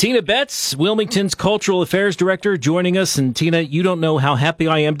Tina Betts, Wilmington's Cultural Affairs Director, joining us. And Tina, you don't know how happy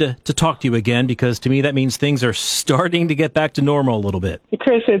I am to talk to you again, because to me that means things are starting to get back to normal a little bit.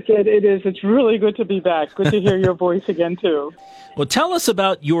 Chris, it is. It's really good to be back. Good to hear your voice again, too. Well, tell us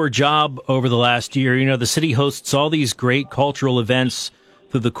about your job over the last year. You know, the city hosts all these great cultural events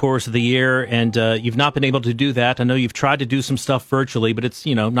through the course of the year, and you've not been able to do that. I know you've tried to do some stuff virtually, but it's,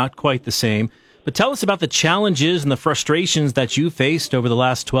 not quite the same. But tell us about the challenges and the frustrations that you faced over the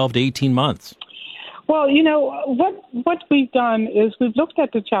last 12 to 18 months. Well, what we've done is we've looked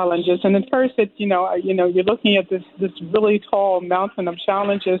at the challenges, and at first it's, you're looking at this really tall mountain of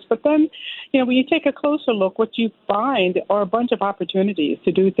challenges, but then, when you take a closer look, what you find are a bunch of opportunities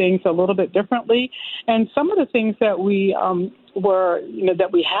to do things a little bit differently. And some of the things that we that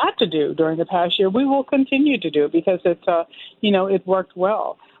we had to do during the past year, we will continue to do because it worked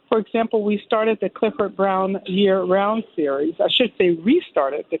well. For example, we started the Clifford Brown Year-Round Series. I should say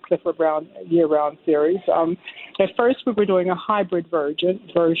restarted the Clifford Brown Year-Round Series. At first, we were doing a hybrid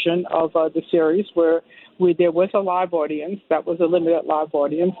version of the series where there was a live audience. That was a limited live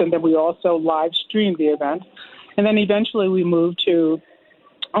audience. And then we also live streamed the event. And then eventually we moved to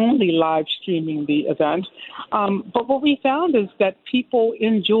only live streaming the event. But what we found is that people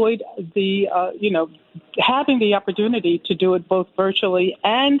enjoyed having the opportunity to do it both virtually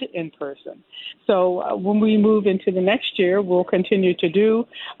and in person. So when we move into the next year, we'll continue to do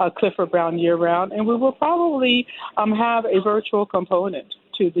Clifford Brown year-round, and we will probably have a virtual component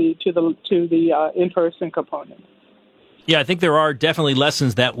to the in-person component. Yeah, I think there are definitely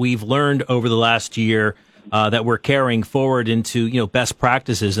lessons that we've learned over the last year that we're carrying forward into best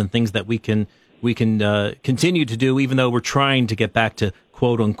practices and things that we can continue to do, even though we're trying to get back to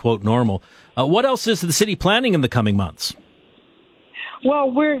quote unquote normal. What else is the city planning in the coming months?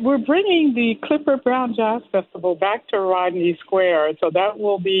 Well, we're bringing the Clifford Brown Jazz Festival back to Rodney Square, so that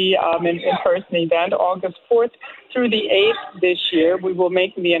will be an in-person event, August 4th through the 8th this year. We will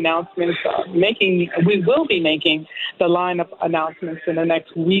make the announcements. We will be making the lineup announcements in the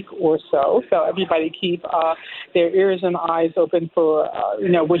next week or so. So everybody keep their ears and eyes open for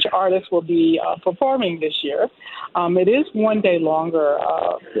which artists will be performing this year. It is one day longer.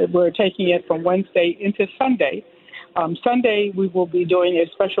 We're taking it from Wednesday into Sunday. Sunday, we will be doing a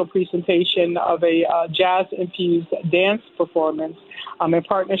special presentation of a jazz-infused dance performance in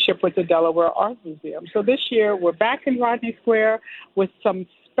partnership with the Delaware Art Museum. So this year, we're back in Rodney Square with some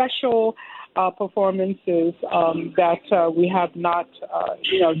special performances that we have not,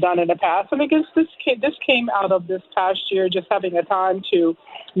 done in the past. And I guess this came out of this past year, just having a time to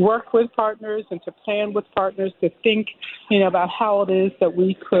work with partners and to plan with partners, to think, about how it is that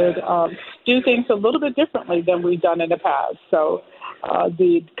we could do things a little bit differently than we've done in the past. So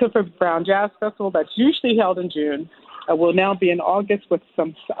the Clifford Brown Jazz Festival, that's usually held in June, will now be in August with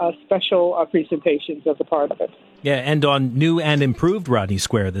some special presentations as a part of it. Yeah, and on new and improved Rodney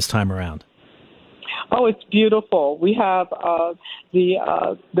Square this time around. Oh, it's beautiful. We have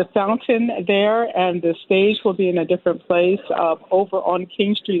the fountain there, and the stage will be in a different place over on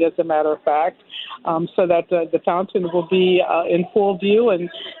King Street, as a matter of fact, so that the fountain will be in full view, and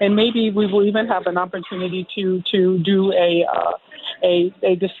maybe we will even have an opportunity to do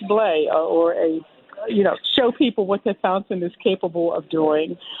a display or a show people what the fountain is capable of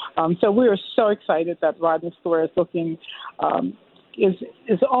doing. So we are so excited that Rodney Square is looking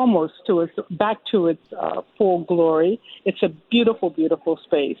is almost back to its full glory. It's a beautiful, beautiful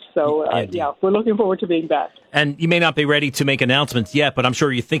space. So, we're looking forward to being back. And you may not be ready to make announcements yet, but I'm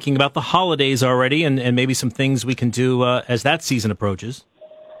sure you're thinking about the holidays already and maybe some things we can do as that season approaches.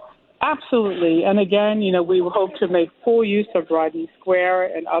 Absolutely. And again, we hope to make full use of Rodney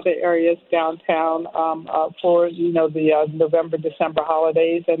Square and other areas downtown for, the November, December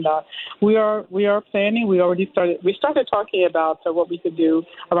holidays. And we are planning. We started talking about what we could do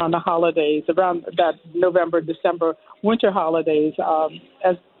around the holidays, around that November, December winter holidays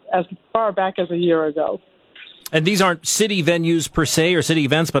as far back as a year ago. And these aren't city venues per se or city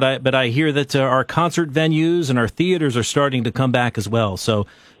events, but I hear that our concert venues and our theaters are starting to come back as well. So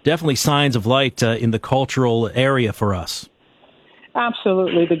definitely signs of light in the cultural area for us.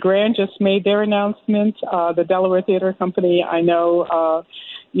 Absolutely. The Grand just made their announcement. The Delaware Theater Company, I know,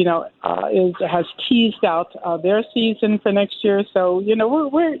 has teased out their season for next year. So,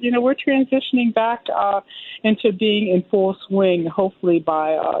 we're transitioning back into being in full swing, hopefully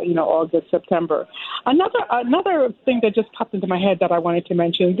by, August, September. Another thing that just popped into my head that I wanted to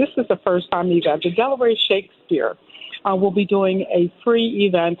mention, this is the first time event. The Delaware Shakespeare will be doing a free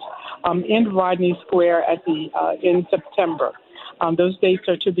event in Rodney Square in September. Those dates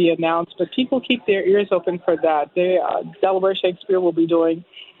are to be announced, but people keep their ears open for that. Delaware Shakespeare will be doing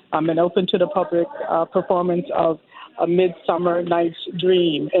an open to the public performance of A Midsummer Night's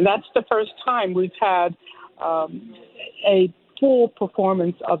Dream. And that's the first time we've had a full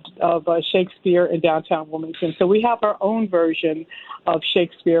performance of Shakespeare in downtown Wilmington. So we have our own version of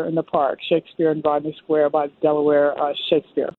Shakespeare in the Park, Shakespeare in Rodney Square by Delaware Shakespeare.